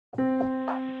Hi,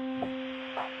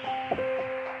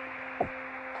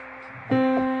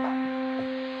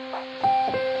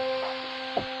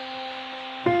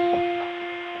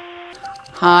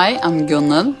 I'm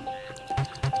Gunnel.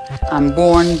 I'm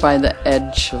born by the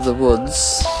edge of the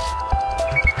woods.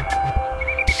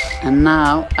 And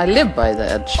now I live by the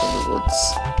edge of the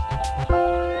woods.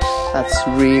 That's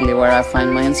really where I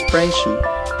find my inspiration.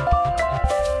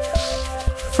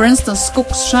 For instance,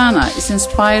 Skogsstjärna is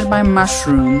inspired by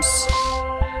mushrooms.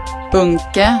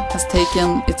 Bunke has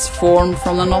taken its form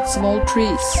from the knots of old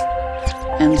trees.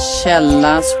 And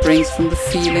källa springs from the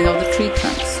feeling of the tree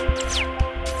trunks.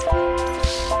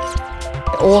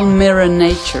 They all mirror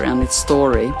nature and its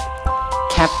story,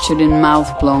 captured in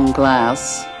mouth-blown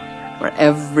glass, where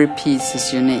every piece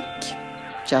is unique,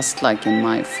 just like in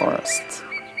my forest.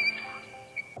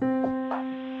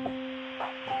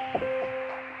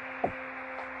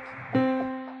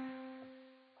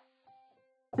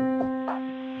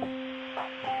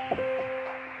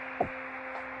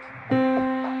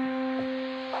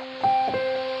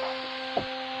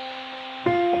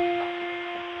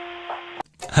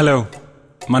 Hello,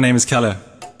 my name is Kalle,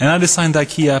 and I designed the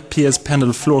IKEA PS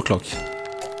Pendel floor clock.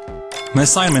 My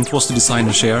assignment was to design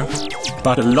a chair,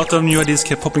 but a lot of new ideas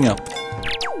kept popping up.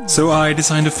 So I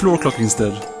designed a floor clock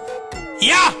instead.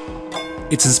 Yeah!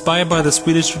 It's inspired by the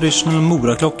Swedish traditional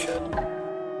Mora clock,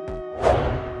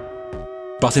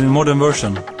 but in a modern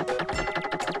version.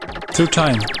 Through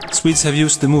time, Swedes have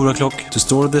used the Mora clock to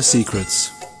store their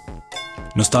secrets.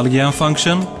 Nostalgia and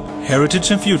function, heritage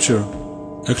and future.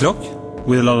 A clock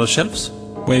with a lot of shelves,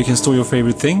 where you can store your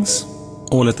favorite things,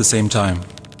 all at the same time.